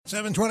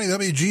720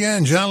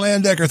 WGN, John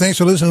Landecker. Thanks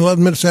for listening.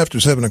 11 minutes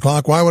after 7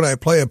 o'clock. Why would I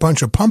play a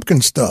bunch of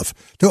pumpkin stuff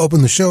to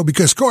open the show?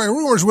 Because Corey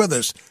Rumer's with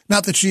us.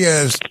 Not that she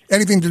has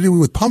anything to do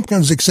with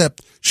pumpkins,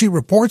 except she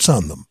reports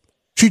on them.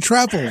 She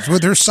travels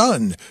with her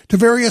son to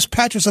various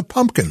patches of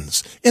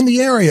pumpkins in the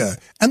area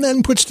and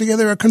then puts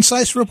together a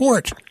concise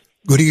report.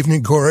 Good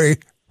evening, Corey.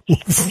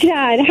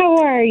 John, how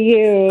are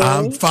you?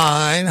 I'm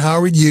fine. How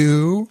are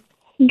you?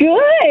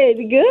 Good.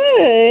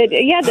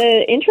 Yeah,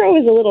 the intro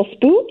was a little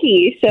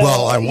spooky. So,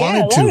 well, I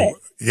wanted to.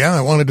 Yeah,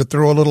 I wanted to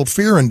throw a little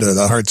fear into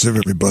the hearts of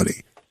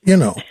everybody. You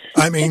know,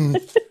 I mean,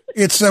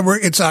 it's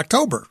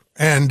October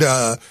and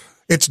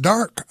it's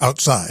dark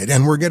outside,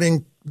 and we're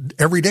getting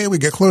every day we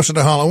get closer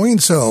to Halloween.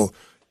 So,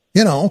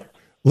 you know,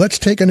 let's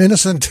take an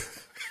innocent,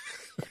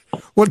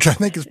 which I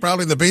think is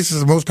probably the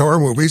basis of most horror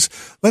movies.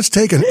 Let's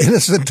take an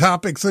innocent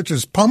topic such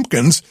as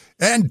pumpkins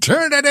and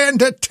turn it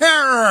into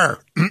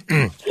terror.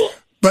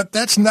 But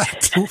that's not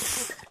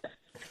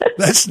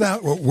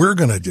what we're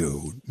going to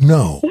do.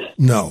 No.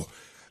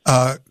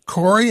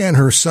 Corey and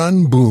her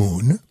son,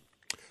 Boone.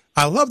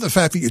 I love the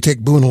fact that you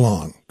take Boone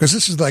along, because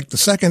this is like the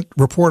second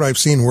report I've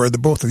seen where the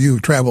both of you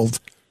traveled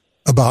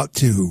about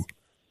to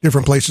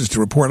different places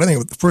to report. I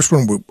think the first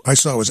one I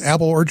saw was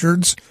apple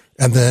orchards,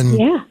 and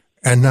then,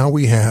 and now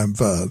we have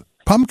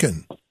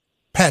pumpkin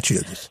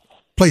patches,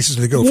 places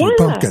to go for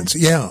pumpkins.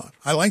 Yeah,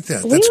 I like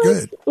that. That's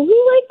good. We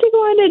like to go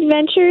on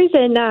adventures,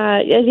 and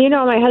as you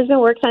know, my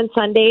husband works on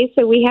Sundays,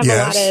 so we have a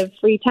lot of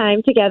free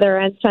time together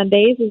on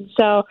Sundays. And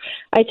so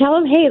I tell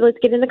him, hey, let's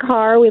get in the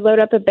car. We load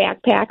up a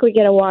backpack, we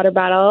get a water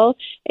bottle,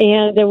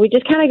 and we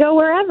just kind of go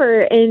wherever.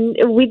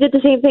 And we did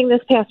the same thing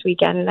this past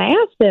weekend. And I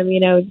asked him,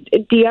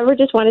 do you ever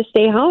just want to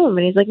stay home?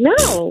 And he's like,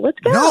 no, let's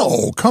go.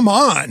 No, come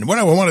on. When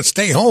do I want to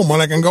stay home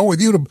when I can go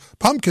with you to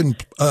pumpkin?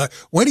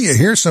 Wait till you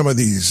hear some of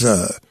these.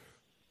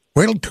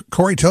 Wait till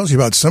Corey tells you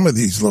about some of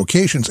these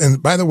locations.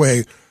 And by the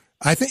way,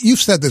 I think you've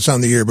said this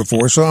on the air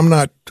before, so I'm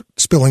not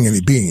spilling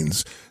any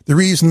beans. The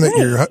reason that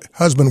your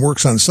husband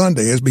works on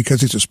Sunday is because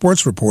he's a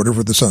sports reporter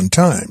for the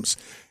Sun-Times.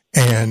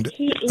 And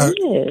he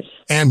is.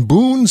 And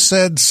Boone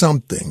said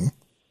something,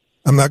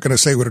 I'm not going to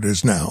say what it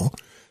is now,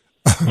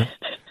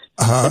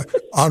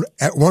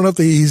 at one of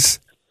these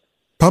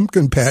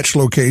pumpkin patch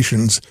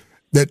locations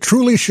that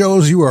truly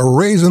shows you are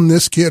raising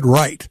this kid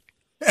right.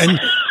 And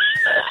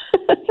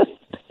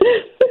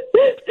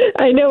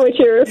I know what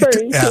you're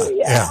referring to.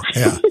 Yeah.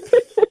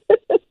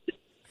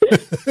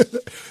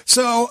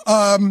 So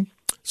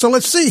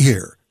let's see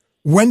here.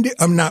 You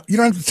don't have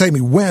to tell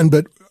me when,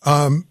 but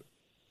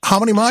how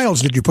many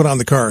miles did you put on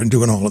the car in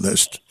doing all of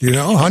this? Do you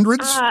know,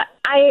 hundreds?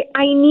 I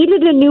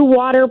needed a new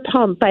water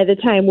pump by the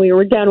time we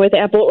were done with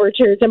apple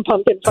orchards and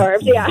pumpkin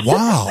farms. Yeah.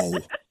 Wow.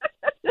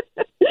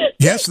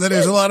 Yes, that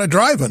is a lot of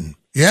driving.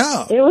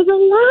 Yeah. It was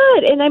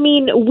a lot. And I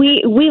mean,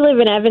 we live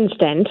in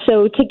Evanston,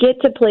 so to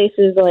get to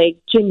places like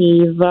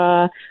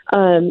Geneva,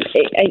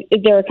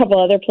 there are a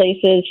couple other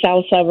places,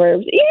 south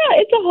suburbs. Yeah,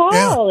 it's a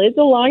haul. Yeah. It's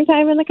a long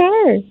time in the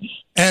car.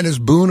 And is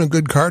Boone a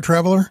good car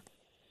traveler?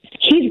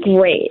 He's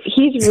great.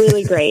 He's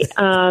really great.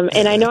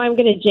 And I know I'm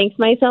going to jinx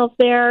myself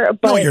there,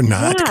 but no, you're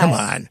not. Yeah, come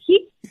on.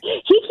 He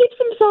keeps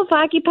himself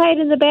occupied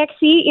in the back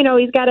seat.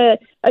 He's got a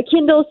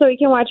Kindle so he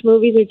can watch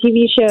movies or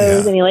TV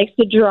shows, and he likes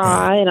to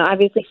draw, and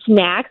obviously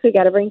snacks. We've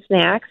got to bring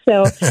snacks.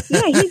 So,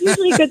 yeah, he's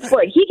usually a good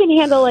sport. He can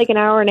handle like an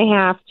hour and a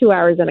half, 2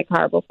 hours in a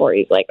car before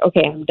he's like,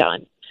 okay, I'm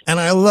done. And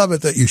I love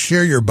it that you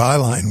share your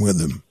byline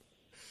with him.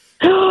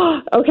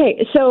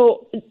 Okay,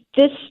 so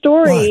this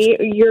story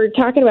you're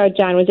talking about,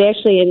 John, was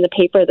actually in the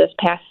paper this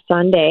past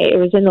Sunday. It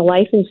was in the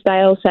life and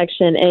style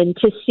section. And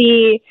to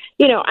see,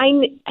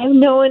 I've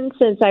known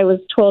since I was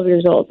 12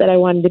 years old that I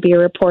wanted to be a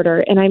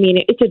reporter. And I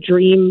mean, it's a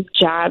dream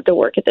job to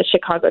work at the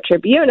Chicago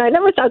Tribune. I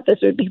never thought this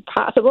would be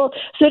possible.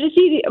 So to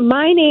see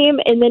my name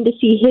and then to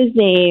see his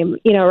name,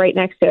 right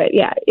next to it,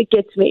 yeah, it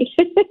gets me.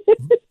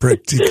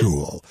 Pretty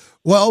cool.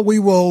 Well, we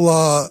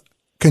will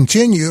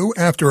continue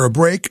after a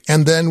break,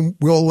 and then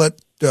we'll let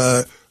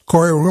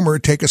Corey Rumer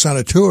take us on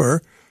a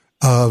tour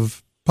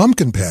of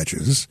pumpkin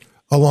patches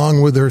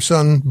along with her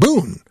son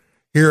Boone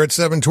here at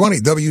 720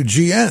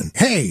 WGN.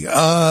 Hey,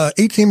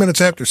 18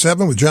 minutes after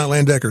 7 with John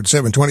Landecker at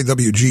 720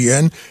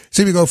 WGN.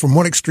 See, we go from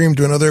one extreme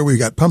to another. We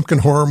got pumpkin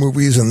horror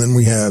movies, and then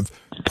we have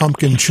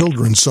pumpkin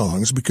children's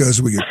songs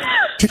because we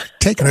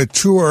taking a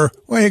tour.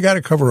 Well, you got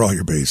to cover all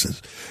your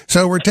bases.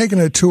 So we're taking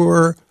a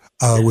tour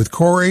with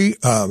Corey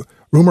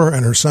Rumer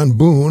and her son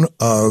Boone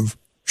of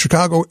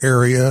Chicago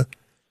area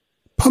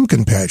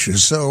pumpkin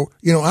patches. So,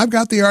 I've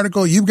got the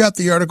article, you've got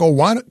the article.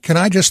 Can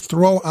I just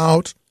throw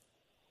out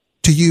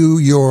to you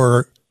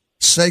your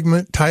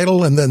segment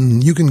title and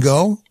then you can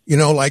go?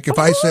 Like if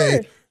I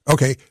say,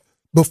 okay,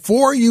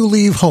 before you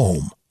leave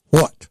home,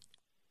 what?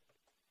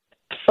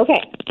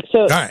 Okay.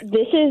 So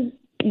this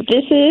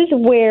is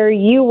where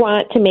you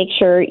want to make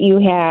sure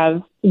you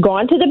have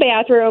gone to the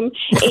bathroom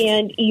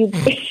and you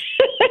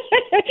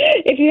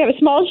If you have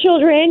small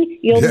children,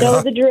 you'll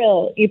know the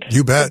drill. You put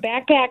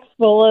backpacks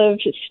full of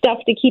stuff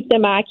to keep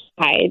them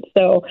occupied.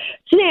 So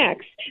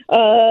snacks,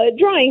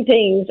 drawing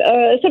things,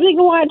 something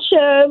to watch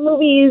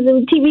movies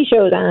and TV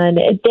shows on.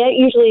 That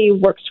usually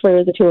works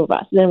for the two of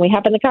us. Then we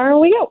hop in the car and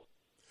we go.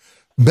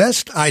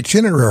 Best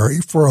itinerary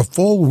for a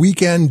full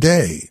weekend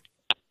day.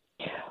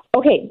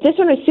 Okay, this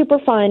one is super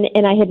fun,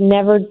 and I had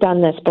never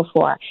done this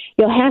before.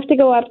 You'll have to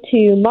go up to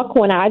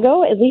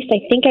Mukwonago. At least I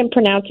think I'm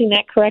pronouncing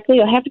that correctly.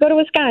 You'll have to go to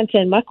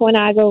Wisconsin,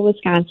 Mukwonago,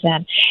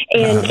 Wisconsin.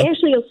 And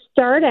actually, you'll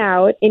start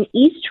out in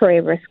East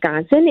Troy,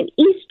 Wisconsin. And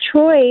East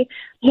Troy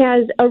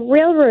has a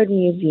railroad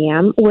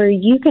museum where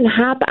you can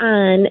hop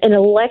on an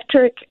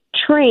electric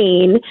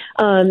train,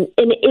 and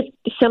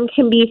some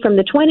can be from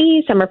the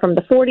 20s, some are from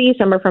the 40s,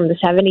 some are from the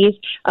 70s.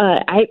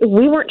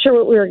 We weren't sure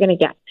what we were going to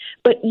get.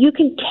 But you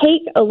can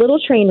take a little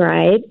train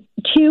ride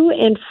to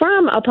and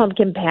from a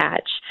pumpkin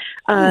patch.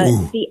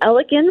 The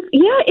Elegance,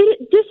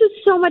 this is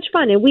so much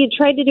fun. And we had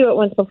tried to do it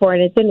once before,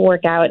 and it didn't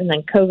work out, and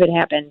then COVID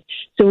happened.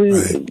 So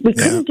we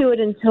couldn't do it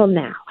until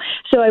now.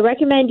 So I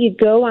recommend you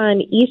go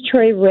on East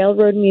Troy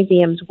Railroad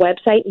Museum's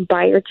website and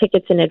buy your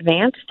tickets in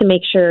advance to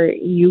make sure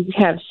you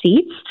have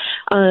seats.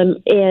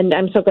 And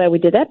I'm so glad we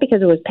did that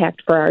because it was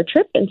packed for our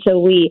trip. And so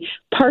we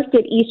parked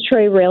at East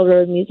Troy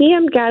Railroad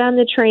Museum, got on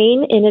the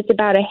train, and it's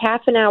about a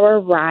half an hour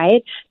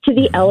ride to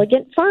the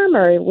Elegant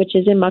Farmer, which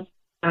is in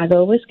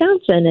Mukwonago,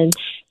 Wisconsin. And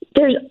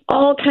there's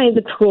all kinds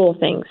of cool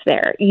things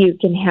there. You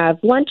can have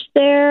lunch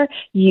there.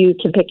 You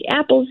can pick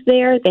apples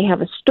there. They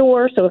have a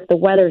store, so if the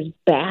weather's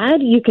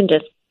bad, you can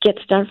just get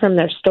stuff from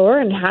their store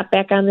and hop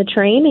back on the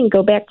train and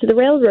go back to the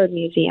railroad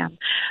museum.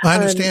 I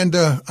understand.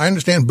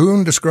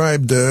 Boone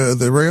described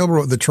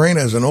the train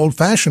as an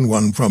old-fashioned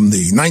one from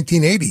the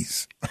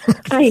 1980s.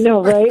 I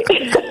know, right?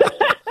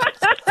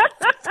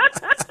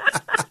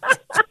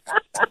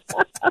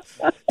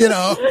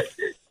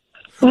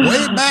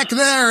 Way back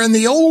there in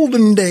the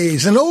olden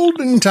days, in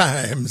olden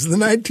times, the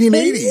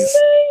 1980s.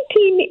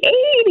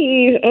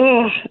 1980s.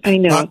 Oh, I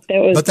know.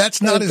 But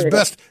that's not his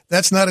best.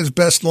 That's not his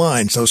best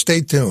line. So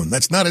stay tuned.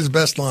 That's not his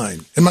best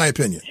line, in my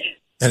opinion.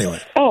 Anyway.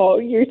 Oh,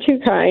 you're too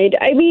kind.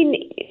 I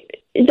mean,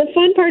 the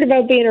fun part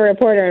about being a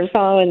reporter and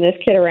following this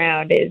kid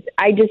around is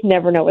I just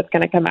never know what's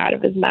going to come out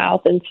of his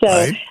mouth. And so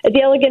at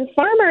the Elegant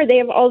Farmer, they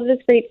have all this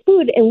great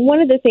food. And one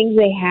of the things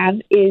they have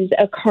is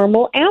a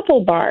caramel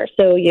apple bar.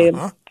 So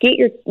you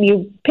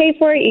you pay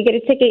for it, you get a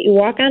ticket, you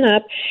walk on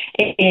up,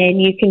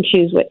 and you can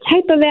choose what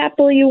type of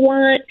apple you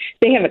want.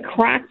 They have a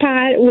crock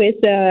pot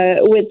with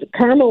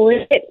caramel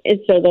in it, and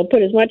so they'll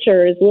put as much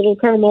or as little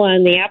caramel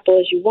on the apple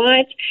as you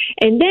want.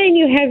 And then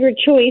you have your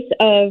choice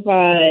of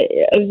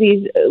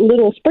these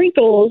little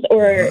sprinkles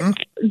or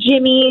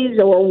jimmies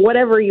or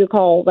whatever you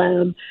call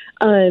them.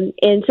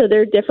 And so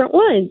there are different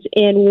ones.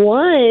 And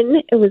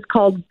one, it was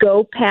called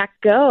Go Pack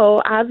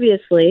Go,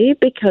 obviously,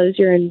 because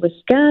you're in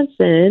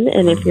Wisconsin.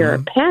 And if you're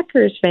a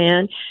Packers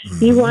fan,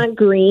 you want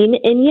green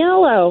and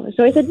yellow.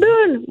 So I said,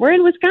 Boone, we're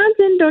in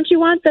Wisconsin. Don't you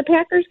want the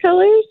Packers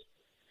colors?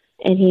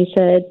 And he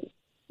said,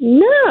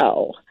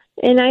 no.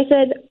 And I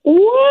said,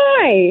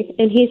 why?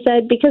 And he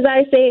said, because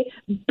I say,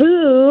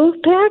 boo,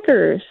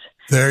 Packers.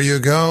 There you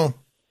go.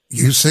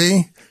 You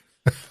see?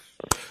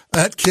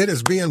 That kid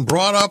is being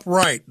brought up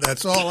right.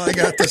 That's all I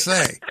got to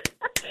say.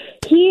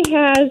 He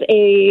has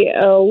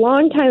a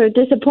long time of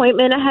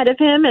disappointment ahead of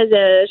him as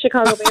a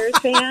Chicago Bears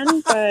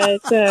fan,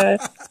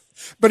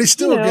 but he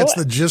still gets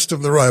the gist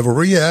of the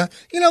rivalry. Yeah,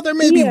 there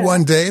may be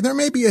one day, there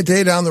may be a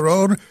day down the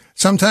road.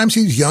 Sometimes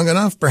he's young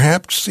enough,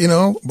 perhaps.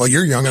 Well,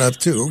 you're young enough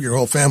too. Your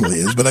whole family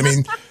is, but I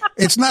mean,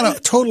 it's not a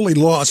totally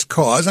lost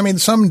cause. I mean,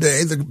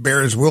 someday the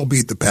Bears will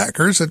beat the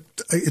Packers.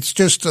 It's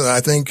just,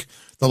 I think,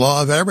 the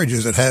law of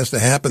averages. It has to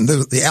happen.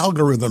 The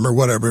algorithm or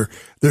whatever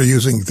they're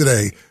using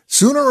today,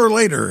 sooner or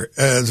later,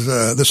 as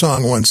the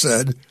song once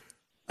said,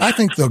 I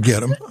think they'll get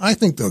them.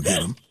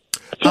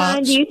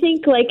 John, do you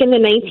think, like in the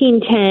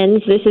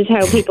 1910s, this is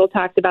how people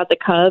talked about the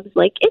Cubs?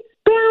 Like, it's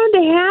bound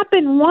to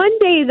happen. One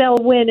day they'll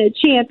win a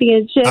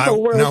championship, a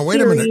World Series. Now, wait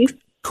a minute.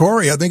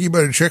 Corey, I think you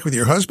better check with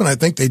your husband. I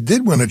think they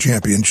did win a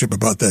championship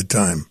about that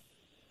time.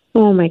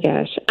 Oh, my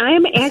gosh.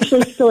 I'm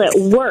actually still at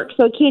work,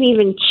 so I can't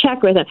even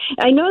check with them.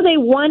 I know they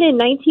won in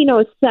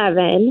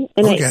 1907,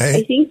 and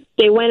I think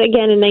they went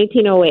again in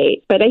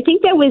 1908. But I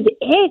think that was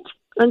it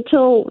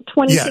until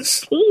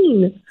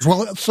 2016. Yes.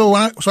 Well, so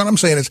what I'm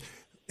saying is,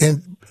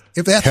 and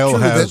if that's hell true,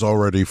 has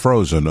already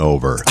frozen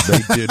over.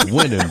 They did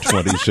win in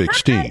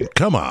 2016.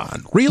 Come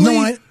on. Really?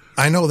 No,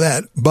 I know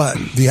that. But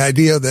the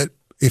idea that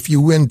if you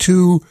win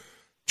 2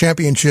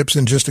 championships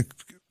in just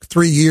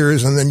 3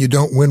 years and then you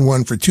don't win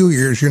one for 2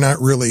 years, you're not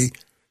really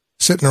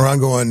sitting around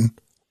going,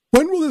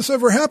 when will this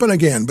ever happen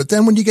again? But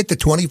then when you get to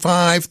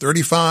 25,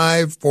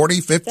 35,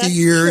 40, 50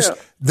 years,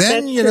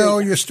 then,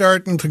 you're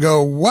starting to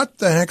go, what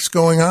the heck's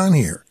going on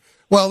here?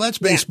 Well, that's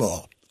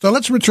baseball. So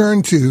let's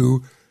return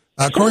to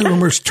Corey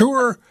Rumor's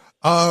tour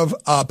of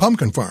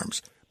pumpkin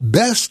farms.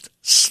 Best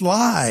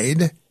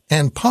slide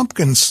and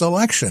pumpkin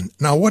selection.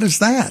 Now, what is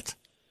that?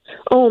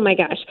 Oh, my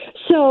gosh.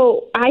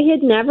 So I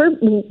had never,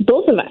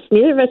 both of us,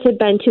 neither of us had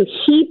been to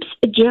Heap's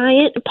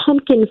Giant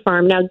Pumpkin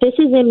Farm. Now, this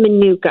is in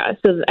Minooka,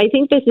 so I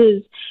think this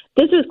is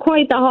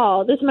quite the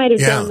haul. This might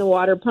have done the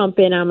water pump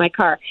in on my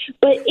car.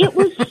 But it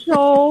was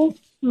so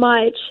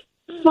much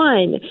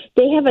fun.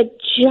 They have a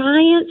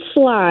giant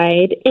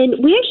slide, and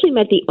we actually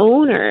met the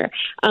owner.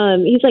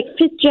 He's like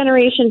fifth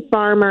generation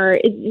farmer.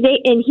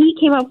 And he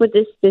came up with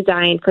this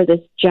design for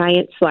this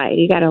giant slide.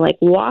 You got to like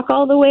walk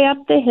all the way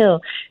up the hill,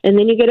 and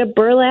then you get a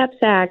burlap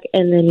sack,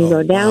 and then you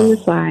go down the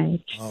slide.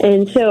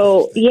 And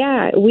so,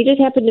 we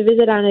just happened to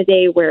visit on a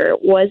day where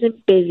it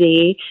wasn't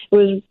busy. It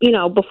was,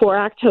 before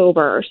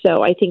October,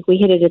 so I think we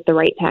hit it at the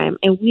right time.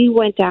 And we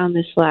went down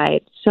the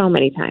slide so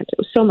many times. It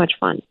was so much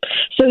fun.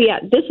 So,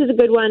 this is a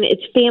good one.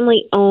 It's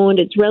family owned.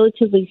 It's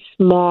relatively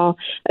small.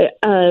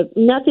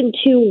 Nothing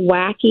too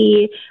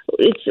wacky.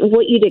 It's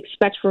what you'd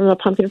expect from a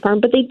pumpkin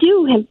farm, but they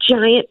do have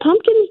giant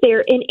pumpkins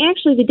there. And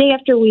actually, the day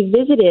after we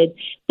visited,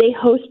 they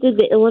hosted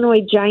the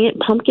Illinois Giant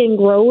Pumpkin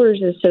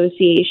Growers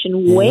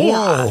Association way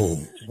up.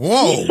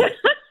 Whoa.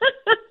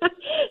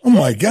 Oh,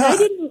 my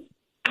God.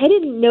 I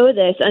didn't know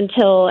this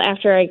until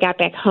after I got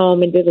back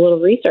home and did a little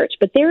research,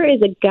 but there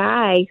is a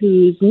guy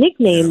whose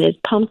nickname is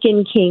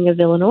Pumpkin King of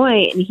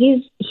Illinois, and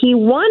he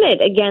won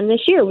it again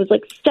this year. It was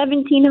like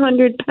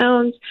 1,700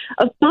 pounds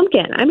of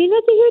pumpkin. I mean,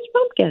 that's a huge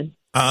pumpkin.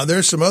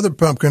 There's some other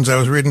pumpkins I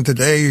was reading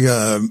today,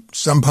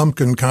 some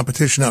pumpkin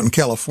competition out in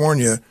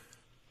California,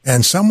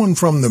 and someone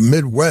from the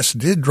Midwest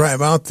did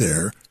drive out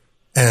there,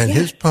 and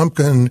his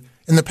pumpkin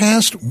in the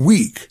past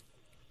week.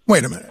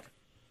 Wait a minute.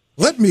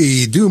 Let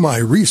me do my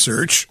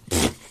research.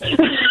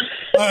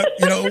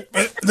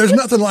 There's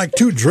nothing like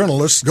two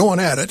journalists going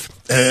at it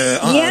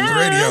on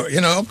the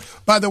radio,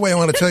 By the way, I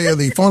want to tell you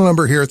the phone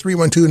number here,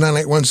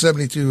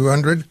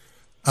 312-981-7200.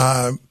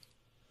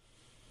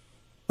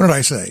 What did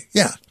I say?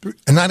 Yeah.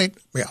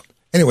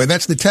 Anyway,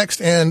 that's the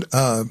text and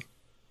phone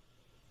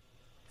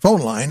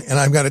line. And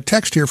I've got a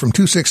text here from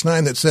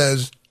 269 that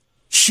says,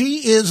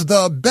 "She is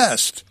the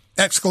best!" !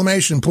 That's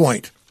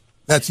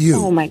you.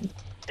 Oh, my.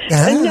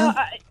 No,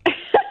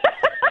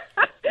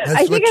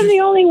 I think I'm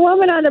the only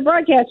woman on the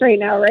broadcast right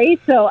now, right?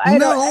 So I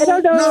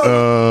don't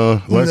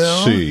know.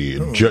 Let's see.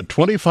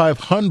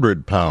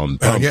 2,500-pound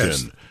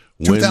pumpkin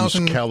wins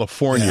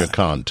California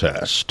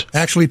contest.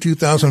 Actually,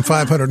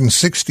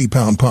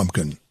 2,560-pound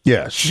pumpkin.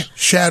 Yes.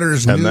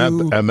 Shatters and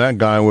that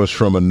guy was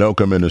from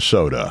Anoka,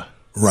 Minnesota.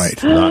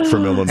 Right. Not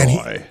from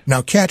Illinois.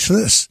 Now, catch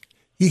this.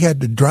 He had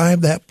to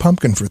drive that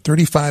pumpkin for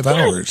 35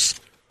 hours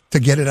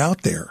to get it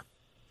out there.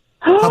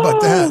 How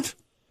about that?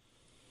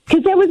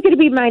 Because that was going to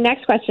be my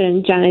next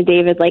question, John and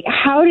David. Like,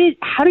 how did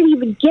he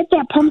even get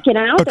that pumpkin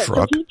out there?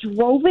 Truck. So he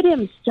drove it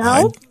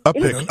himself? A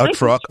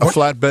truck, a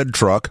flatbed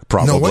truck,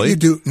 probably. What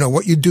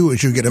you do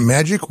is you get a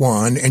magic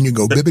wand and you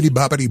go bibbity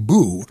bobbity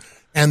boo,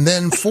 and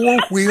then four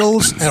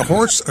wheels, a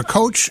horse, a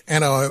coach,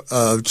 and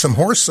some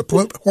horses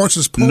pulling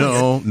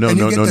it.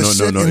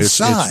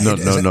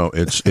 No.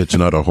 It's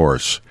not a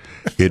horse.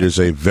 It is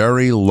a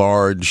very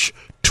large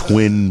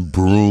twin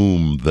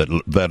broom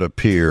that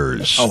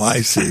appears. Oh, I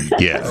see.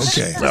 Yes.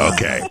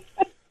 Okay.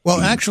 Well,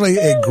 actually,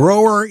 a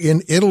grower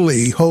in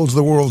Italy holds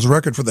the world's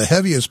record for the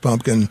heaviest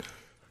pumpkin.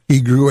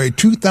 He grew a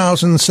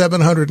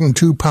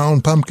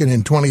 2,702-pound pumpkin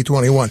in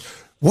 2021.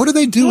 What do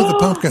they do with the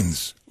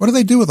pumpkins? What do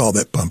they do with all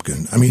that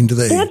pumpkin? I mean, do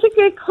they... That's a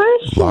good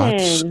question.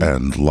 Lots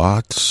and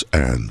lots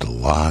and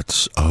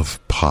lots of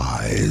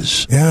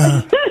pies.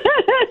 Yeah.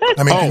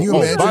 I mean, can you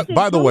imagine?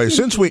 By the way,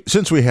 since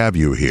we have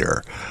you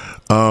here,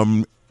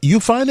 you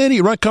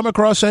come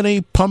across any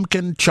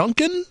pumpkin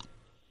chunkin'?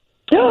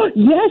 Oh,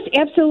 yes,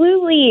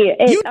 absolutely.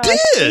 You did?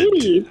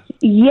 Stades.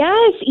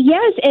 Yes,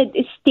 at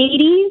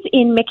Stades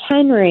in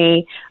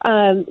McHenry.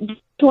 One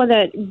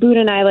that Boone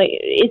and I like.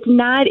 It's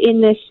not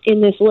in this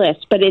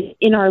list, but it's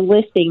in our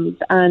listings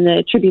on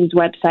the Tribune's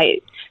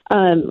website.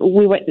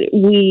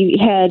 We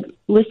had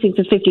listings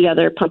of 50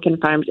 other pumpkin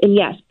farms, and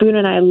yes, Boone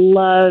and I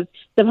love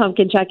the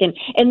pumpkin chuckin'.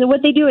 And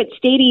what they do at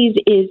Stades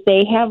is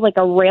they have like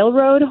a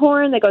railroad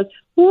horn that goes,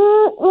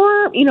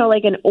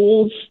 like an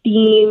old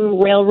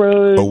steam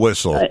railroad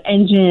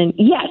engine.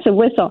 Yes, a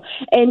whistle.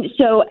 And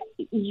so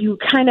you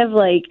kind of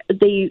like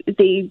they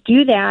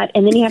do that,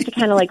 and then you have to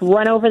kind of like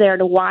run over there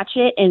to watch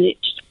it, and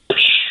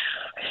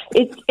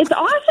it's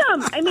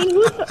awesome. I mean,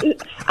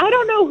 I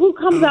don't know who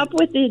comes up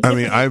with the. I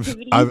mean, I've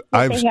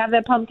they have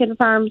at pumpkin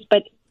farms,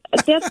 but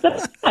that's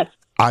the best.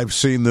 I've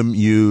seen them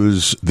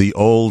use the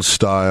old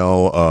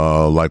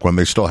style, like when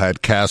they still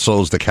had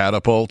castles, the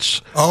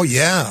catapults. Oh,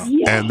 yeah.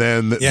 And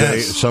then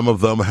some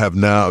of them have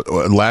now,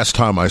 last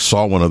time I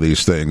saw one of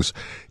these things,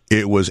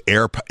 it was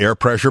air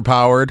pressure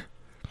powered.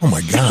 Oh,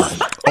 my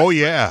God. Oh,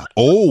 yeah.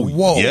 Oh,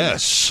 whoa.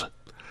 Yes.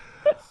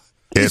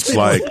 It's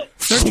like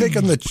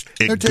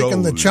they're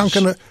taking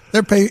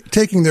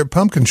their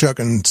pumpkin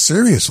chucking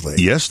seriously.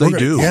 Yes, they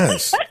do.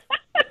 Yes.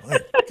 My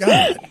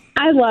God.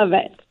 I love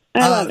it.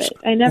 I love it.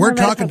 I never met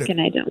a pumpkin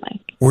I don't like.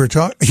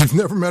 You've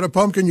never met a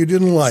pumpkin you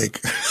didn't like.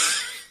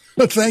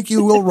 Thank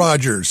you, Will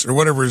Rogers, or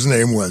whatever his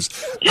name was.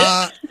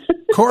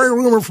 Corey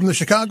Rumor from the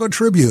Chicago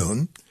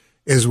Tribune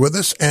is with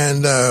us,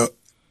 and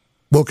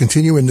will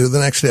continue into the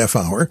next half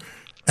hour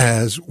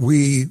as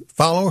we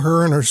follow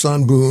her and her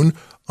son Boone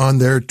on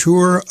their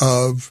tour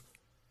of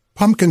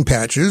pumpkin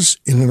patches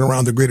in and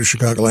around the greater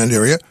Chicagoland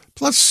area,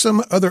 plus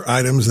some other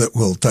items that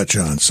we'll touch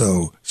on.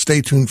 So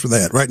stay tuned for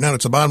that. Right now,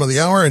 it's the bottom of the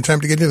hour and time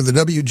to get into the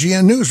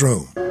WGN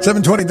newsroom.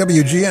 720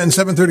 WGN,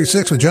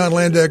 736 with John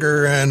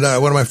Landecker and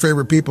one of my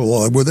favorite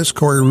people with us,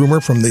 Corey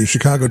Rumor from the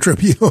Chicago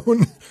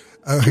Tribune.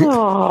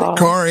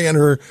 Corey and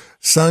her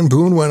son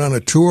Boone went on a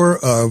tour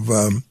of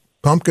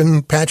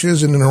pumpkin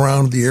patches in and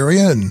around the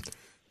area, and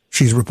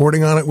she's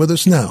reporting on it with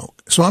us now.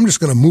 So I'm just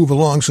going to move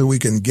along so we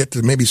can get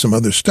to maybe some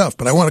other stuff,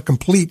 but I want to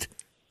complete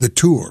the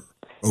tour.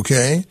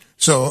 Okay?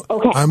 So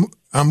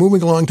I'm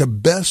moving along to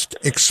Best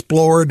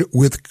Explored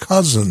with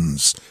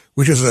Cousins,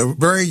 which is a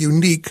very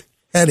unique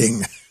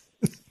heading.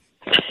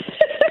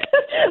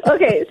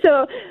 Okay,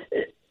 so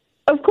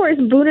of course,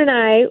 Boone and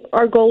I,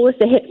 our goal was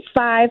to hit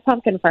 5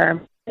 pumpkin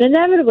farms. And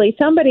inevitably,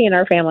 somebody in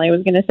our family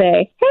was going to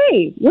say,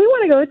 hey, we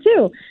want to go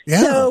too.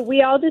 Yeah. So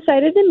we all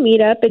decided to meet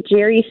up at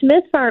Jerry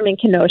Smith Farm in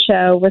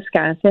Kenosha,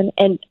 Wisconsin.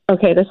 And,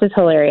 okay, this is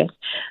hilarious.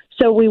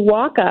 So we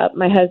walk up,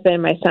 my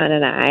husband, my son,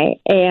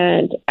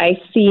 and I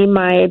see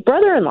my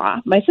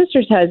brother-in-law, my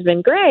sister's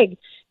husband, Greg.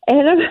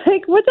 And I'm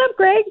like, what's up,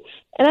 Greg?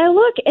 And I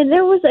look, and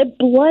there was a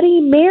Bloody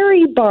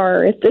Mary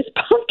bar at this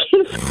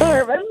pumpkin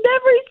farm. I've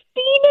never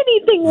seen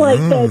anything like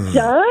that,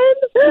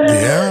 John.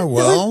 Yeah,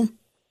 well...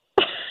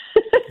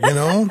 You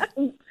know,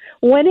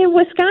 when in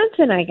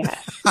Wisconsin, I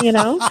guess, you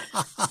know,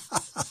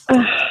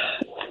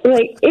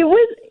 like it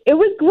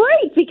was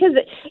great because,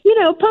 you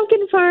know,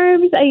 pumpkin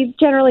farms I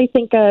generally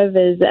think of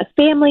as a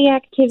family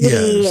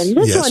activity. Yes, and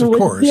this one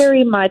was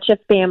very much a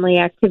family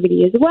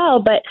activity as well.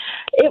 But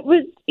it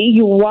was,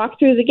 you walk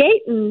through the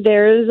gate and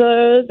there's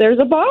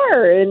a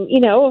bar. And, you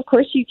know, of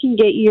course, you can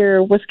get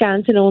your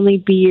Wisconsin only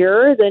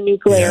beer, the New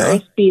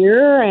Glarus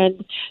beer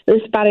and the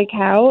Spotted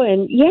Cow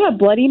and,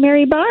 Bloody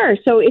Mary bar.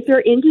 So if you're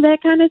into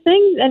that kind of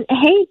thing, then,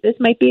 hey, this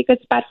might be a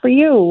good spot for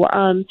you.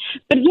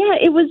 But,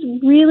 it was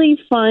really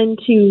fun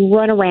to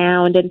run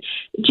around. And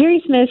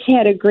Jerry Smith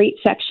had a great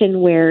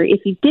section where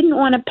if you didn't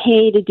want to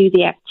pay to do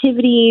the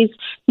activities,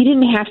 you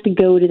didn't have to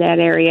go to that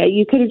area.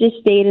 You could have just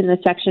stayed in the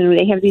section where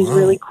they have these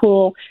really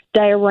cool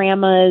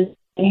dioramas.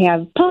 They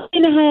have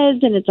pumpkin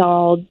heads, and it's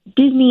all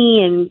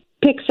Disney and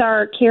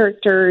Pixar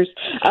characters.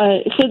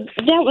 So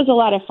that was a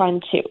lot of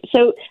fun, too.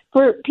 So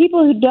for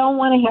people who don't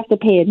want to have to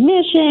pay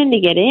admission to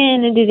get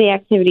in and do the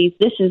activities,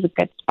 this is a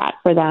good spot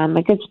for them,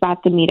 a good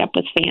spot to meet up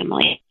with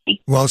family.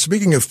 Well,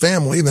 speaking of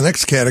family, the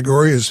next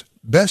category is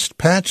Best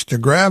Patch to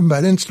Grab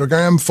an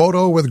Instagram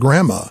Photo with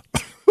Grandma.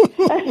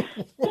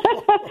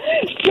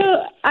 So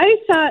I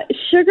saw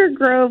Sugar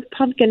Grove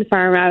Pumpkin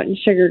Farm out in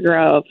Sugar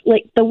Grove.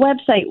 Like, the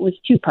website was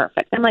too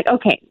perfect. I'm like,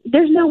 okay,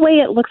 there's no way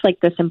it looks like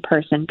this in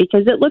person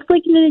because it looked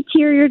like an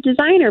interior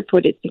designer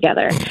put it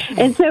together.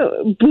 And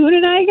so Boone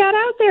and I got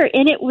out there,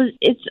 and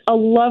it's a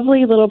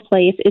lovely little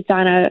place. It's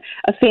on a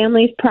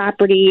family's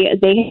property.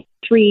 They have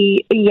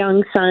 3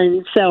 young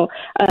sons. So,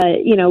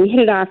 we hit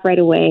it off right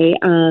away.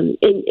 And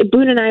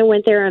Boone and I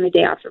went there on a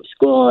day off from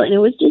school, and it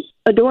was just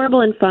adorable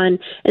and fun.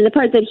 And the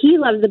part that he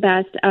loved the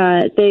best,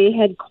 they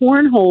had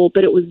cornhole,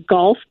 but it was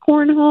golf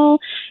cornhole,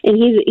 and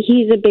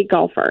he's a big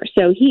golfer,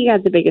 so he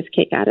got the biggest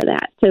kick out of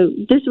that. So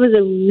this was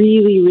a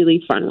really,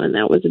 really fun one.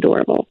 That was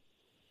adorable.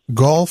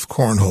 Golf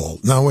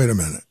cornhole. Now, wait a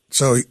minute.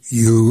 So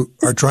you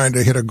are trying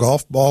to hit a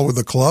golf ball with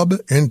a club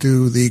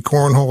into the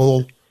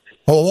cornhole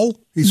hole,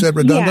 he said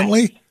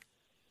redundantly? Yeah.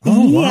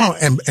 Oh, wow.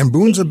 And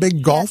Boone's a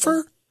big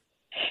golfer?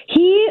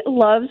 He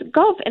loves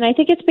golf, and I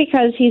think it's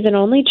because he's an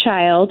only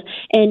child,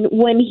 and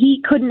when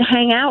he couldn't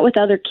hang out with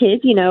other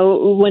kids,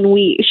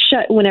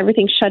 when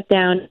everything shut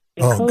down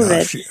in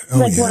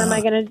COVID, what am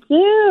I going to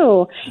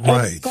do?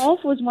 Right. And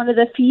golf was one of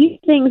the few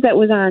things that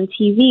was on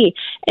TV,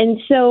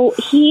 and so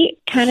he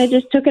kind of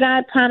just took it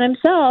upon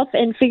himself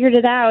and figured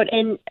it out,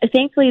 and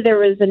thankfully there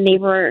was a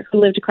neighbor who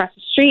lived across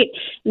the street,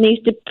 and they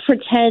used to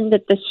pretend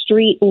that the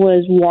street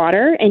was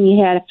water, and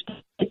you had to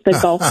the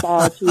golf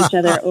ball to each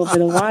other over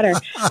the water.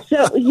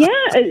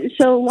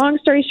 So long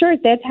story short,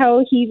 that's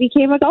how he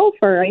became a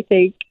golfer, I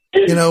think.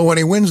 You know, when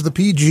he wins the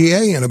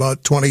PGA in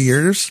about 20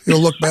 years,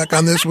 he'll look back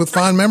on this with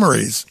fond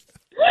memories.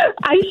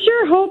 I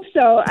sure hope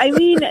so. I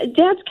mean,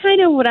 that's kind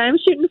of what I'm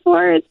shooting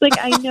for. It's like,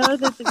 I know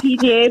that the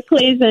PGA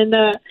plays in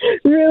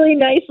really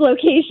nice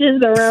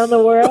locations around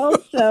the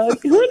world, so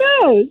who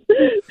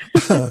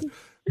knows?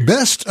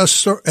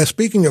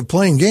 Speaking of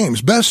playing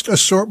games, best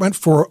assortment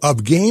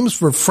of games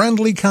for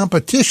friendly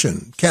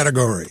competition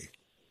category.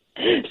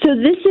 So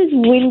this is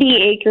Windy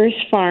Acres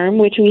Farm,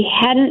 which we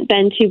hadn't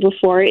been to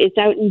before. It's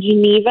out in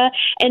Geneva.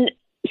 And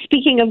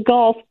speaking of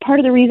golf, part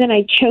of the reason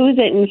I chose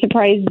it and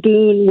surprised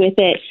Boone with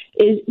it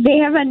is they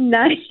have a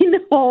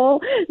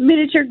 9-hole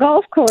miniature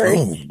golf course.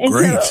 Oh, great.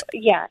 And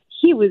so,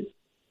 he was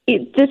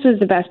This was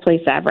the best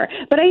place ever.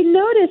 But I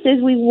noticed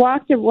as we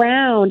walked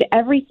around,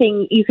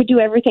 everything, you could do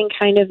everything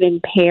kind of in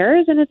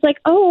pairs. And it's like,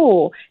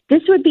 oh,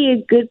 this would be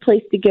a good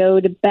place to go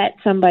to bet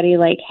somebody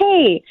like,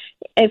 hey,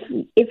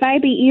 if I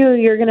beat you,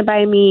 you're going to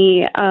buy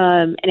me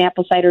an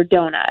apple cider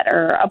donut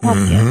or a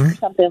pumpkin or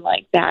something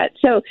like that.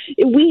 So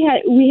we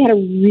had a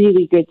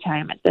really good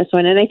time at this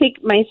one. And I think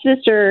my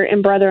sister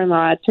and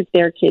brother-in-law took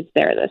their kids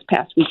there this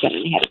past weekend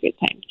and had a good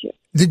time too.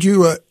 Did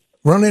you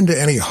run into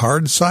any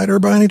hard cider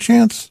by any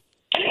chance?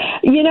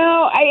 You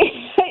know,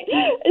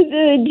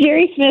 the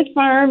Jerry Smith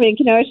Farm in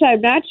Kenosha,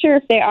 I'm not sure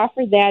if they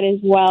offered that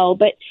as well,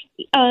 but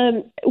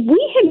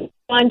we had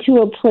gone to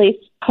a place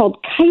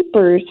called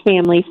Kuiper's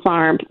Family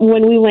Farm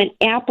when we went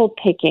apple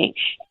picking.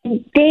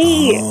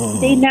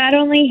 They not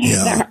only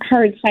had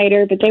hard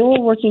cider, but they were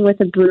working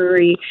with a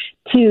brewery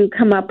to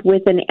come up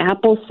with an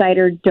apple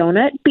cider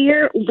donut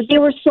beer. But they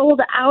were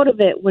sold out of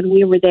it when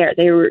we were there.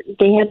 They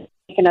had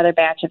another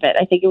batch of it.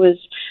 I think it was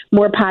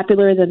more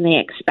popular than they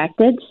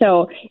expected.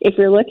 So if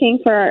you're looking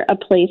for a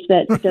place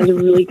that does a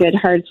really good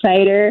hard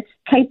cider,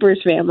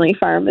 Kuiper's Family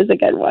Farm is a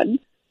good one.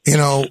 You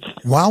know,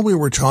 while we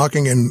were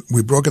talking and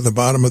we broke at the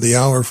bottom of the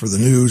hour for the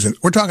news, and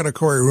we're talking to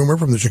Corey Rumor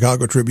from the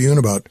Chicago Tribune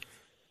about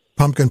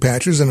pumpkin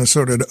patches and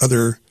assorted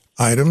other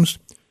items.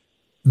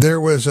 There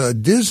was a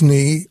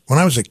Disney, when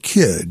I was a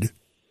kid,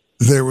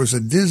 there was a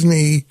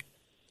Disney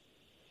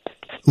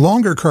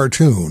longer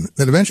cartoon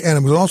that eventually, and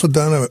it was also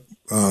done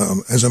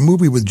as a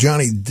movie with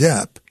Johnny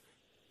Depp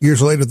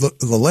years later, the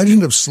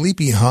Legend of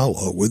Sleepy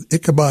Hollow with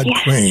Ichabod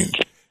Crane.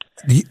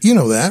 You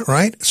know that,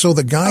 right? So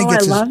the guy I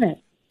love it.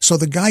 So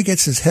the guy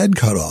gets his head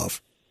cut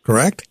off,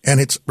 correct?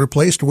 And it's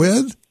replaced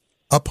with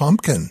a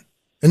pumpkin,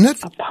 isn't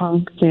it? A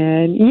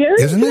pumpkin.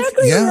 You're Isn't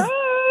exactly it? Yeah.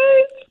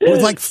 right.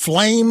 With like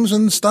flames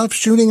and stuff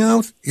shooting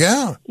out.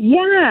 Yeah.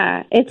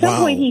 Yeah. At some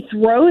point he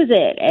throws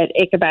it at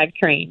Ichabod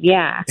Crane.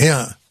 Yeah.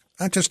 Yeah.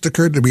 That just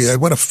occurred to me.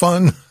 What a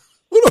fun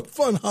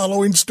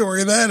Halloween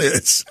story that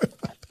is.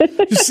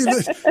 You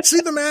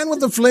see the man with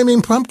the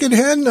flaming pumpkin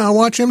head? Now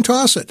watch him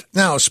toss it.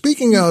 Now,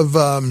 speaking of,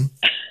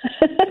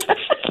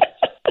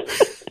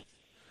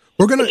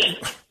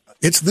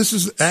 this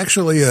is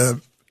actually a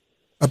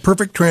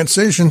perfect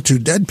transition to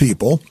dead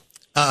people,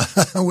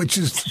 which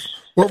is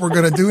what we're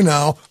going to do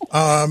now.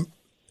 I've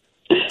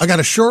got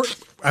a short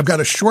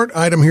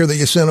item here that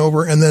you sent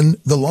over, and then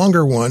the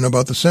longer one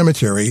about the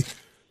cemetery.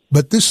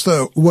 But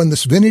when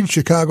this vintage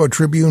Chicago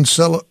Tribune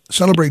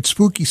celebrates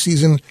spooky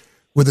season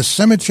with a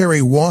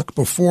cemetery walk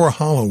before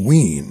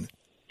Halloween.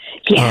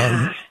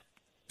 Yeah.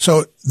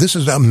 So this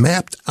is a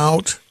mapped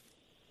out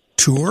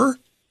tour.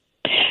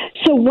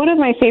 So one of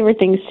my favorite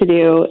things to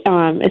do,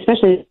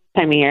 especially this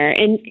time of year,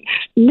 and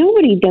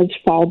nobody does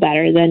fall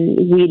better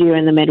than we do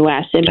in the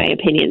Midwest, in my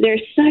opinion.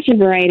 There's such a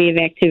variety of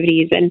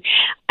activities, and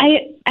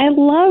I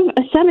love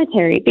a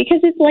cemetery because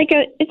it's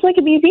like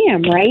a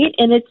museum, right?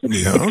 And it's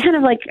kind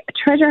of like a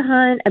treasure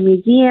hunt, a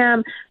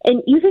museum,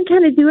 and you can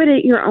kind of do it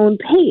at your own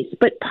pace.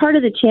 But part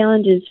of the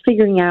challenge is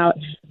figuring out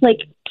like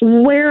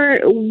where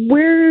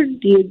do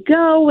you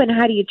go and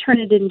how do you turn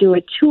it into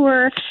a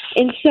tour?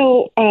 And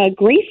so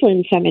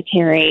Graceland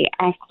Cemetery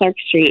off Clark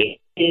Street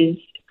is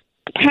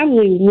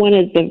probably one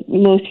of the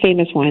most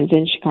famous ones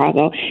in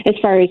Chicago as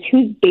far as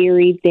who's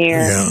buried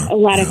there. Yeah, a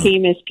lot of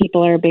famous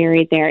people are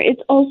buried there.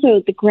 It's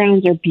also, the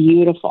grounds are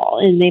beautiful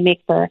and they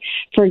make for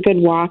a good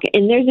walk.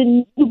 And there's a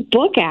new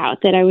book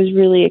out that I was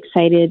really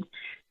excited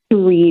to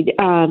read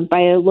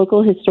by a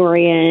local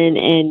historian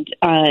and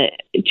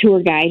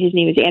tour guide. His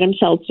name is Adam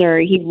Seltzer.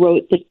 He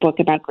wrote this book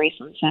about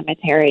Graceland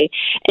Cemetery.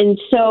 And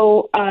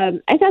so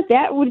I thought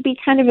that would be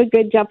kind of a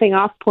good jumping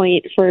off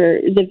point for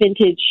the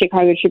Vintage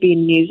Chicago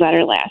Tribune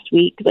newsletter last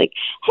week. Like,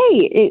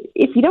 hey,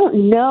 if you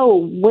don't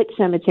know what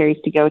cemeteries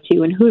to go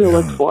to and who to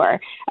look for,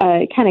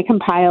 kind of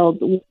compiled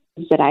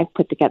that I've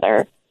put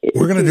together.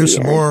 We're going to do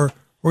some more.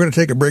 We're going to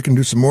take a break and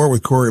do some more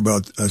with Corey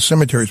about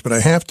cemeteries. But I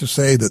have to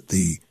say that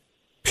the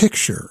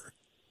picture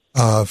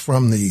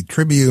from the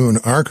Tribune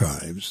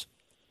archives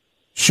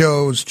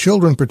shows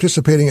children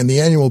participating in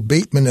the annual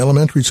Bateman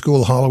Elementary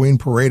School Halloween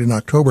Parade in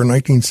October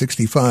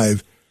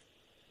 1965.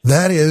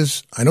 That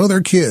is, I know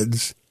they're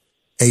kids,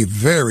 a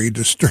very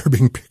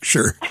disturbing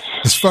picture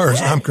as far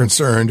as I'm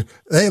concerned.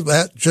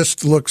 That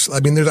just looks, I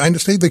mean, I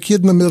understand the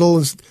kid in the middle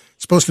is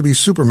supposed to be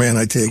Superman,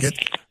 I take it,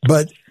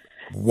 but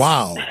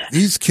wow,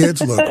 these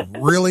kids look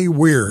really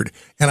weird.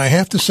 And I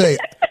have to say,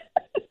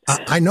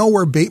 I know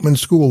where Bateman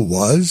School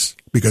was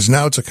because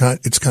now it's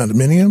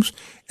condominiums,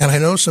 and I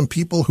know some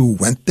people who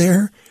went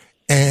there,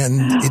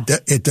 and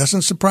it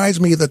doesn't surprise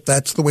me that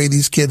that's the way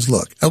these kids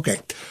look. Okay,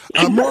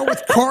 more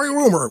with Corey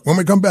Rumor when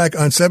we come back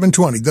on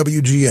 720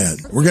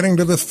 WGN. We're getting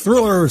to the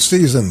thriller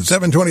season.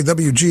 720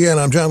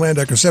 WGN. I'm John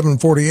Landecker,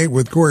 748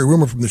 with Corey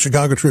Rumor from the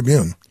Chicago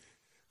Tribune.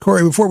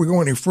 Corey, before we go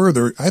any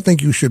further, I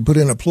think you should put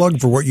in a plug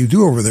for what you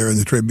do over there in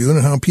the Tribune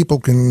and how people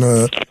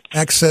can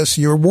access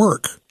your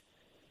work.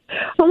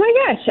 Oh my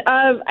gosh.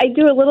 I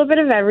do a little bit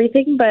of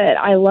everything, but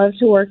I love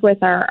to work with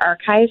our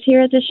archives here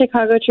at the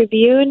Chicago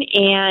Tribune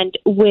and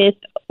with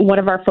one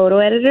of our photo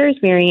editors,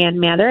 Marianne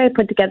Mather. I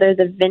put together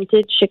the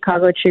Vintage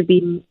Chicago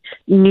Tribune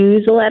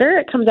newsletter.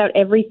 It comes out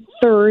every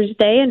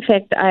Thursday. In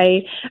fact,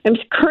 I'm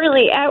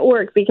currently at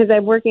work because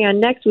I'm working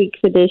on next week's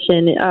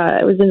edition.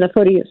 I was in the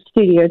photo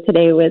studio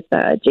today with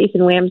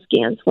Jason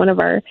Wamsgans, one of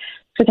our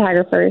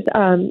photographers.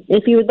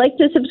 If you would like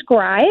to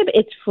subscribe,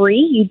 it's free.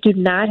 You do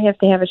not have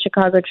to have a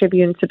Chicago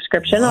Tribune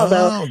subscription,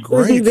 although it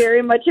would be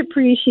very much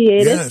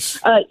appreciated. Yes.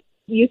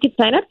 You could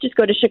sign up. Just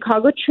go to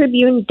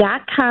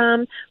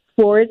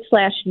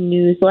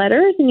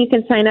chicagotribune.com/newsletters, and you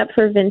can sign up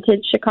for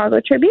Vintage Chicago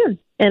Tribune.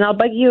 And I'll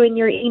bug you in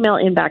your email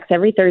inbox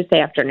every Thursday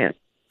afternoon.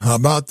 How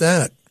about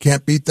that?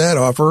 Can't beat that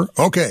offer.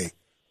 Okay.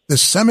 The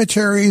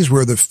cemeteries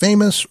where the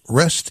famous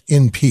rest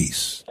in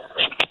peace.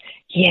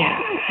 Yeah.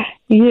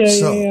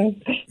 So,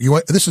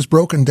 this is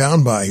broken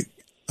down by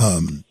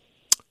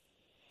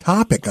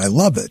topic. I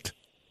love it.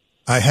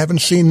 I haven't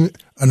seen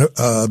an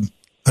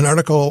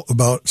article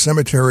about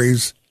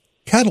cemeteries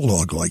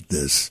catalog like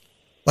this.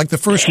 Like the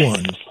first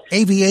one,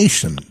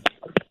 aviation.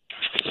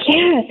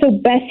 Yeah, so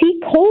Bessie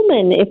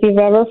Coleman, if you've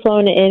ever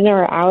flown in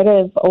or out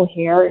of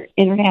O'Hare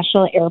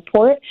International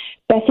Airport,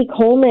 Bessie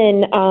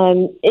Coleman,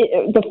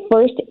 the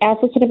first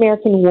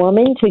African-American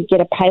woman to get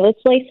a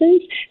pilot's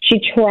license. She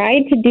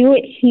tried to do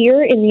it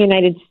here in the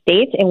United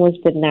States and was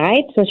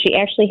denied, so she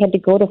actually had to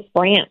go to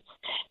France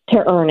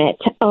to earn it.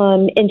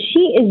 And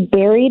she is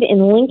buried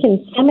in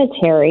Lincoln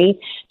Cemetery.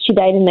 She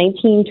died in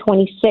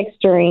 1926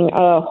 during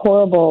a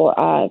horrible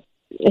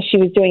she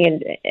was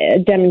doing a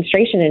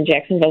demonstration in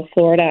Jacksonville,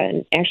 Florida,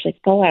 and actually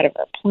fell out of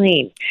her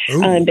plane.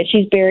 But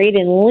she's buried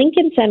in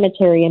Lincoln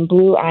Cemetery in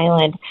Blue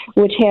Island,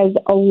 which has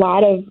a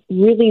lot of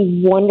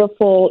really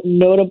wonderful,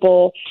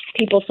 notable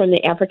people from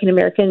the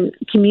African-American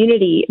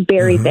community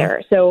buried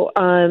there. So,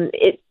 I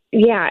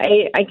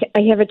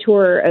have a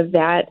tour of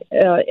that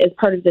as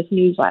part of this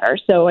newsletter.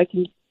 So I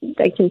can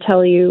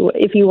tell you,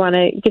 if you want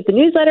to get the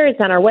newsletter,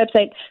 it's on our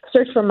website.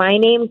 Search for my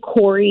name,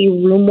 Corey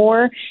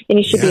Rumore, and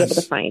you should be able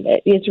to find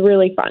it. It's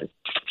really fun.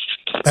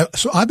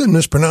 So I've been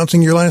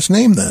mispronouncing your last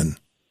name then.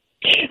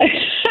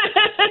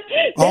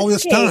 All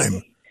this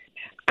time.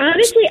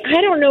 Honestly, I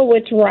don't know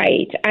what's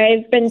right.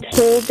 I've been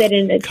told that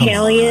in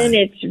Italian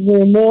it's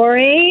rumore,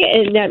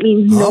 and that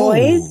means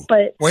noise.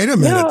 But wait a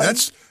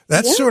minute,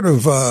 that's sort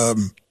of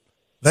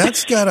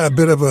that's got a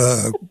bit of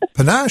a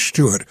panache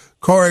to it.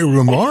 Corey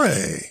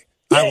Rumore.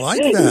 I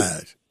like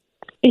that.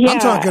 Yeah, I'm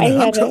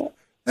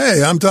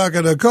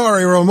talking to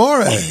Corey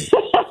Rumore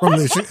from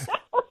the.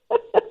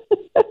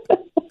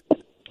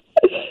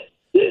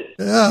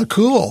 Yeah,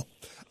 cool.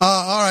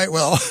 All right,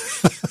 well.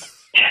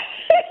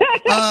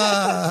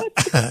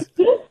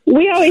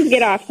 We always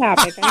get off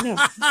topic, I know.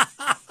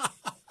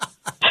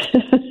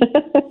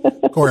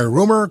 Corey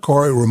Rumore,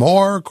 Corey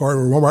Rumore, Corey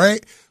Rumore.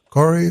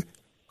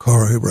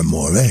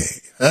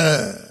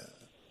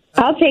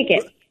 I'll take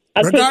it.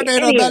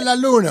 Regarding la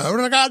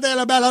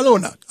bella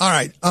luna. All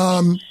right.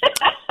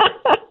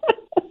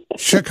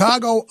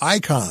 Chicago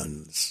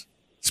icons.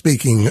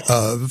 Speaking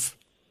of,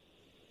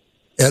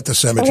 at the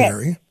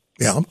cemetery. Okay.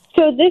 Yeah.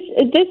 So this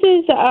is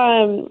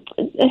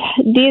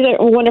these are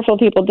wonderful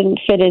people. Didn't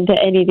fit into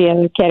any of the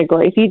other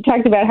categories. You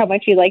talked about how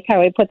much you liked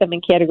how I put them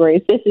in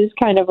categories. This is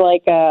kind of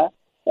like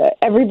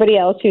everybody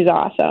else who's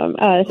awesome.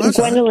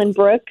 Gwendolyn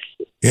Brooks.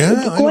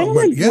 Yeah,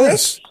 Gwendolyn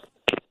Brooks.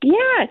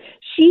 Yeah.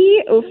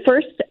 She,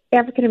 first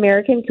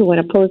African-American to win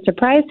a Pulitzer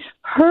Prize.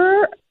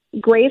 Her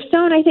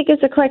gravestone, I think is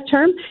the correct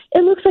term.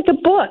 It looks like a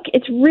book.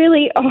 It's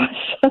really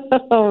awesome.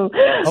 Oh,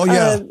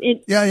 yeah.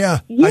 Yeah.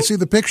 I see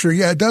the picture.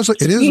 Yeah, it does.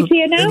 It is. You see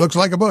it now? It looks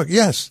like a book.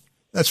 Yes.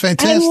 That's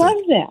fantastic. I love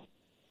that.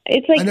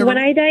 It's like, when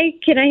I die,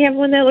 can I have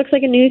one that looks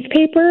like a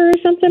newspaper or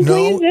something,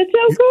 please? It's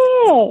so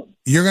cool.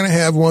 You're going to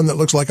have one that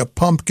looks like a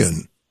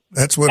pumpkin.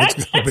 That's what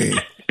it's going to be.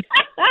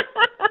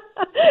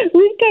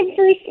 We've come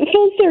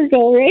full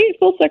circle, right?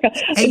 Full circle.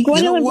 Hey,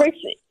 Gwendolyn Brooks.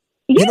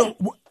 Yeah.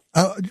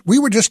 We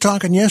were just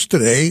talking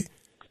yesterday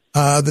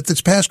that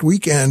this past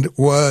weekend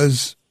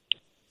was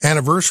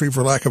anniversary,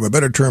 for lack of a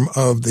better term,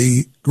 of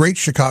the Great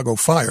Chicago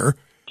Fire.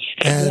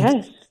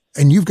 And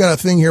you've got a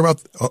thing here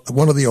about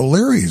one of the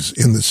O'Learys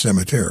in the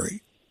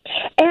cemetery.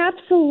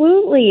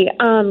 Absolutely.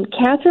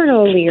 Catherine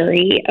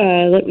O'Leary,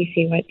 let me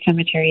see what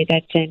cemetery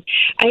that's in.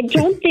 I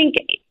don't think...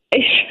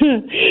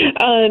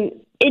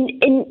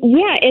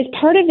 as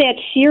part of that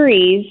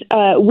series,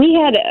 we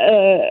had,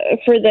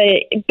 for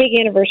the big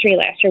anniversary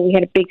last year, we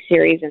had a big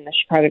series in the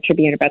Chicago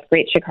Tribune about the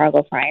Great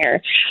Chicago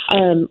Fire.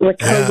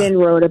 Rick Hogan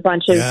wrote a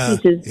bunch of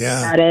pieces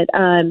about it.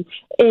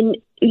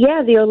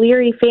 The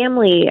O'Leary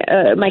family,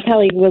 my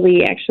colleague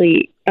Willie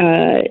actually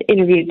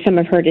interviewed some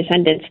of her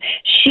descendants.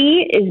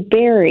 She is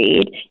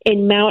buried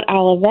in Mount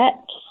Olivet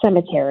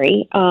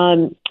Cemetery,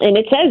 and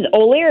it says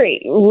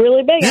O'Leary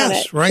really big on it.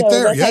 Yes, right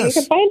there. That's how you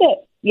can find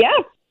it. Yeah.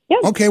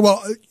 Okay,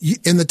 well,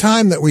 in the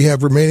time that we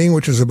have remaining,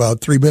 which is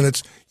about 3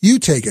 minutes, you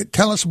take it.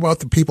 Tell us about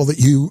the people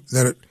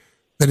that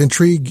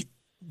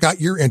got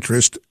your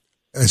interest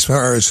as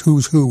far as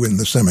who's who in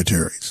the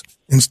cemeteries,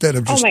 instead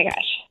of just. Oh my gosh!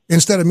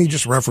 instead of me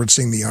just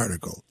referencing the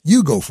article?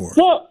 You go for it.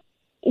 Well,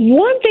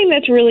 one thing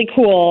that's really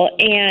cool,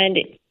 and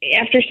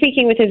after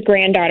speaking with his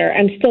granddaughter,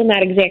 I'm still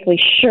not exactly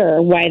sure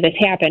why this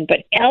happened,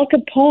 but Al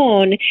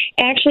Capone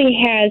actually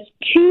has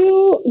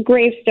 2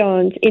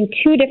 gravestones in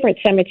 2 different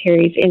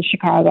cemeteries in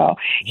Chicago.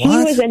 He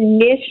was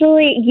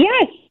initially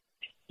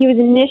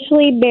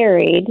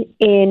buried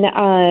in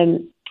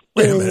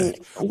Wait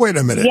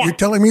a minute. Yeah. You're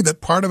telling me that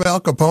part of Al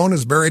Capone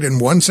is buried in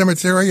one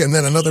cemetery and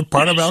then another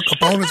part of Al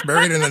Capone is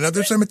buried in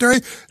another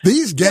cemetery?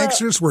 These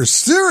gangsters were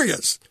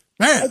serious.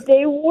 Man.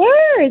 They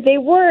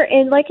were.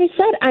 And like I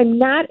said, I'm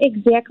not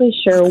exactly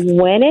sure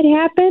when it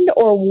happened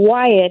or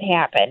why it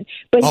happened.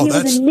 But he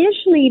was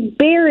initially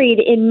buried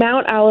in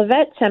Mount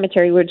Olivet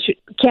Cemetery, which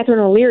Catherine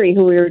O'Leary,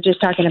 who we were just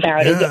talking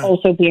about, is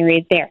also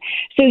buried there.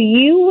 So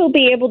you will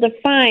be able to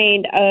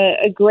find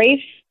a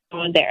gravestone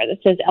there that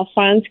says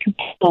Alphonse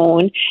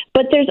Capone,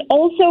 but there's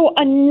also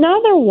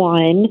another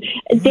one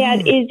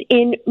that is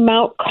in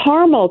Mount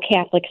Carmel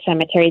Catholic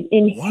Cemetery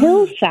in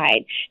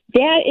Hillside.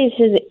 That is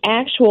his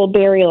actual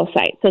burial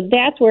site. So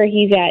that's where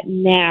he's at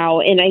now,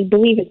 and I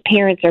believe his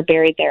parents are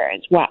buried there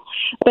as well.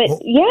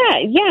 But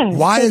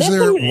Why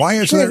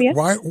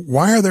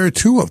are there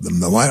 2 of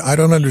them though? I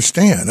don't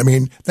understand. I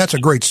mean, that's a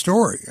great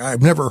story.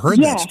 I've never heard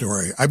that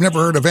story. I've never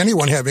heard of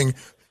anyone having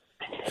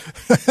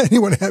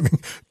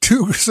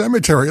 2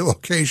 cemetery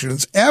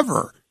locations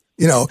ever,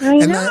 and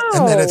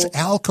then it's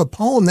Al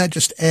Capone. That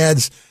just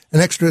adds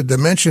an extra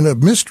dimension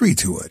of mystery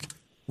to it.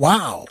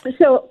 Wow.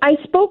 So I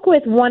spoke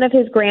with one of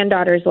his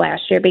granddaughters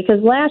last year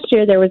because last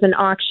year there was an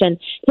auction.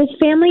 His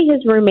family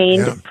has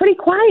remained pretty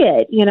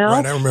quiet,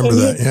 Right, I remember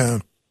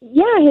that,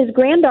 Yeah, his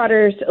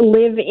granddaughters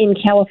live in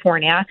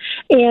California,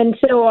 and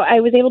so I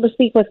was able to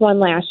speak with one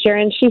last year,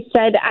 and she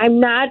said, I'm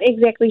not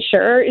exactly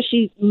sure.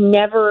 She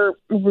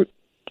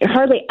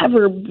hardly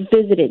ever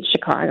visited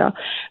Chicago,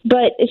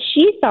 but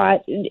she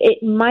thought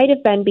it might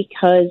have been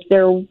because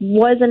there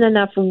wasn't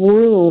enough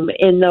room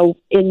in the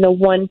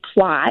one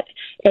plot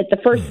at the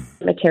first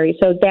cemetery,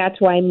 so that's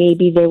why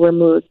maybe they were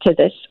moved to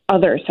this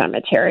other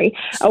cemetery,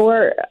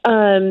 or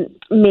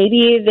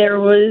maybe there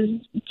was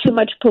too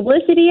much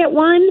publicity at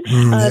one.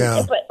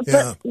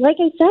 But like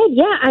I said,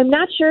 I'm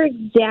not sure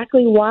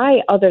exactly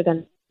why, other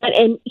than.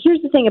 And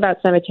here's the thing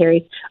about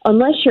cemeteries.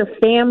 Unless you're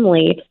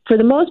family, for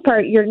the most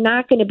part, you're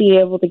not going to be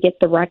able to get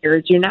the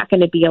records. You're not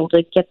going to be able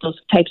to get those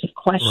types of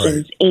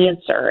questions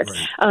answered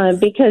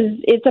because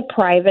it's a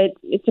private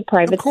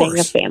thing,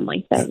 a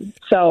family thing.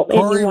 So if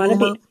you want to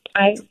be,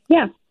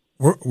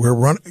 we're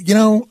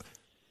running,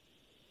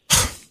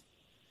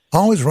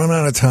 always run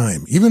out of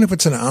time. Even if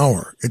it's an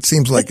hour, it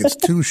seems like it's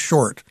too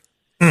short.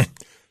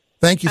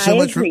 Thank you so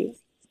much.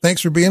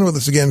 Thanks for being with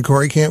us again,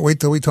 Corey. Can't wait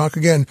till we talk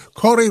again.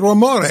 Corey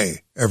Romore,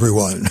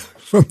 everyone,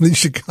 from the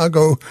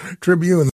Chicago Tribune.